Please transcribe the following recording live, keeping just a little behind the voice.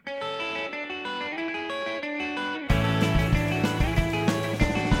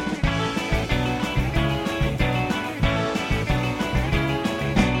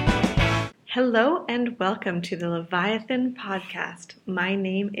Hello and welcome to the Leviathan podcast. My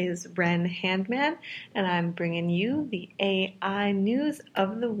name is Ren Handman and I'm bringing you the AI news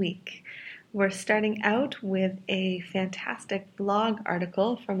of the week. We're starting out with a fantastic blog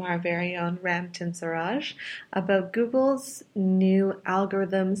article from our very own Ramtin Siraj about Google's new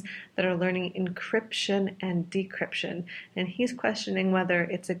algorithms that are learning encryption and decryption. And he's questioning whether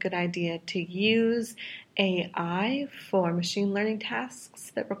it's a good idea to use AI for machine learning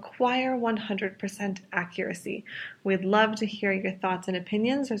tasks that require 100% accuracy. We'd love to hear your thoughts and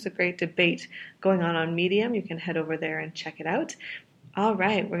opinions. There's a great debate going on Medium. You can head over there and check it out. All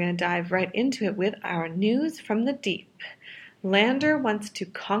right, we're going to dive right into it with our news from the deep. Landr wants to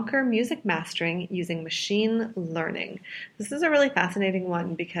conquer music mastering using machine learning. This is a really fascinating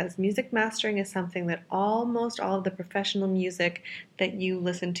one because music mastering is something that almost all of the professional music that you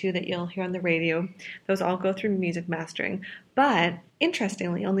listen to, that you'll hear on the radio, those all go through music mastering. But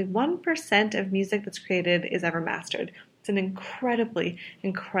interestingly, only 1% of music that's created is ever mastered. It's an incredibly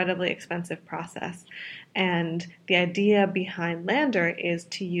expensive process. And the idea behind Landr is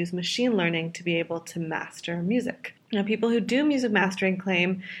to use machine learning to be able to master music. Now, people who do music mastering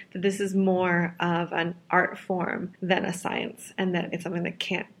claim that this is more of an art form than a science, and that it's something that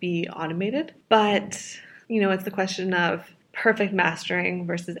can't be automated. But, it's the question of perfect mastering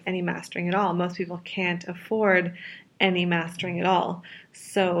versus any mastering at all. Most people can't afford any mastering at all.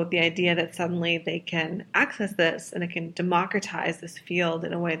 So the idea that suddenly they can access this and it can democratize this field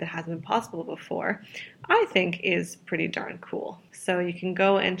in a way that hasn't been possible before, I think is pretty darn cool. So you can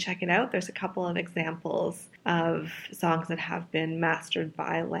go and check it out. There's a couple of examples of songs that have been mastered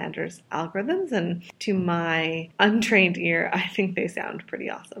by Landr's algorithms, and to my untrained ear, I think they sound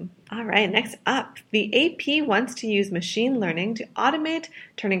pretty awesome. All right, next up, the AP wants to use machine learning to automate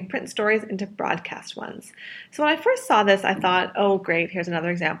turning print stories into broadcast ones. So when I first saw this, I thought, oh great, here's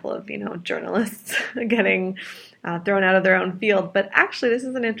another example of, journalists getting thrown out of their own field. But actually, this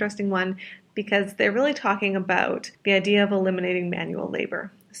is an interesting one because they're really talking about the idea of eliminating manual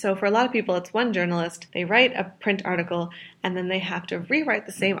labor. So for a lot of people, it's one journalist, they write a print article, and then they have to rewrite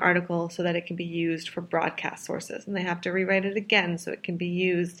the same article so that it can be used for broadcast sources. And they have to rewrite it again so it can be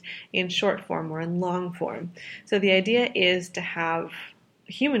used in short form or in long form. So the idea is to have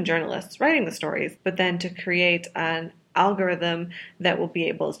human journalists writing the stories, but then to create an algorithm that will be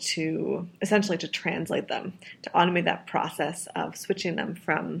able to essentially to translate them, to automate that process of switching them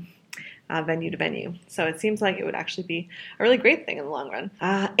from venue to venue. So it seems like it would actually be a really great thing in the long run.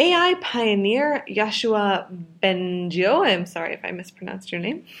 AI pioneer Yoshua Bengio, I'm sorry if I mispronounced your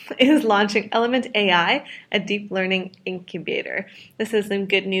name, is launching Element AI, a deep learning incubator. This is some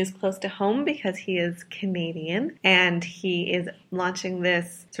good news close to home because he is Canadian and he is launching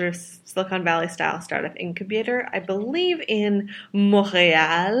this sort of Silicon Valley style startup incubator, I believe in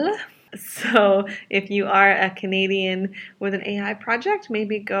Montreal. So if you are a Canadian with an AI project,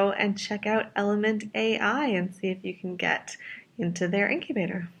 maybe go and check out Element AI and see if you can get into their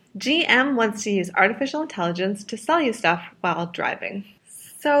incubator. GM wants to use artificial intelligence to sell you stuff while driving.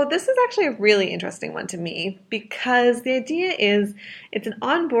 So this is actually a really interesting one to me because the idea is it's an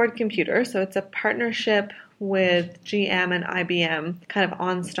onboard computer, so it's a partnership with GM and IBM, kind of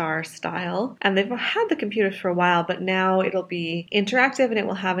OnStar style. And they've had the computers for a while, but now it'll be interactive and it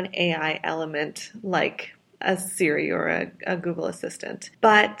will have an AI element like a Siri or a Google Assistant.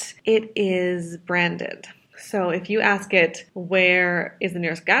 But it is branded. So if you ask it where is the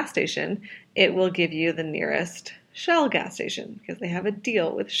nearest gas station, it will give you the nearest Shell gas station because they have a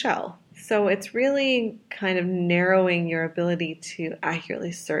deal with Shell. So it's really kind of narrowing your ability to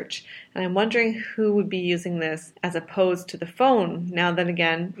accurately search. And I'm wondering who would be using this as opposed to the phone. Now then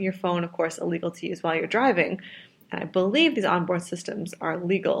again, your phone, of course, illegal to use while you're driving. And I believe these onboard systems are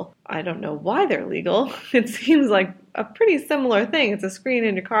legal. I don't know why they're legal. It seems like a pretty similar thing. It's a screen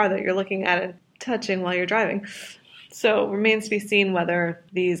in your car that you're looking at and touching while you're driving. So it remains to be seen whether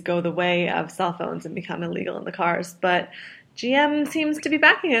these go the way of cell phones and become illegal in the cars. But GM seems to be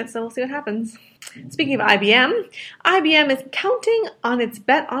backing it, so we'll see what happens. Speaking of IBM, IBM is counting on its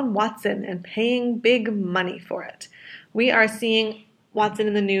bet on Watson and paying big money for it. We are seeing Watson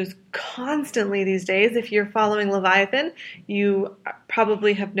in the news constantly these days. If you're following Leviathan, you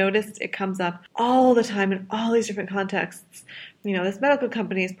probably have noticed it comes up all the time in all these different contexts. This medical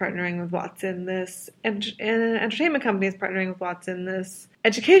company is partnering with Watson, this entertainment company is partnering with Watson, this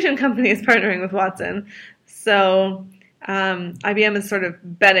education company is partnering with Watson. So IBM is sort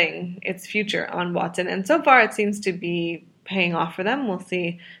of betting its future on Watson, and so far it seems to be paying off for them. We'll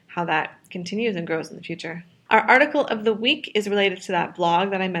see how that continues and grows in the future. Our article of the week is related to that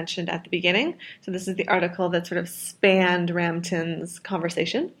blog that I mentioned at the beginning. So this is the article that sort of spanned Ramton's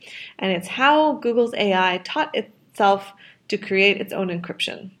conversation. And it's how Google's AI taught itself to create its own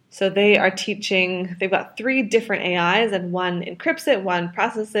encryption. So they are teaching, they've got 3 different AIs, and one encrypts it, one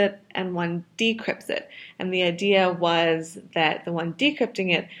processes it, and one decrypts it. And the idea was that the one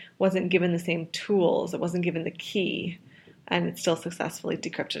decrypting it wasn't given the same tools, it wasn't given the key, and it still successfully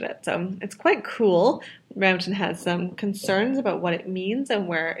decrypted it. So it's quite cool. Ramton has some concerns about what it means and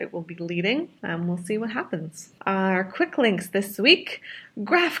where it will be leading. We'll see what happens. Our quick links this week: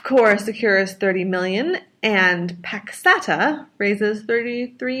 GraphCore secures $30 million and Paxata raises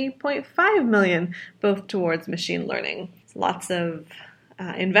 $33.5 million, both towards machine learning. Lots of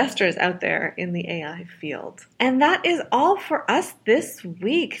investors out there in the AI field. And that is all for us this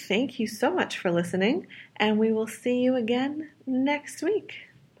week. Thank you so much for listening, and we will see you again next week.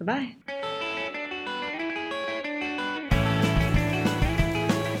 Bye-bye.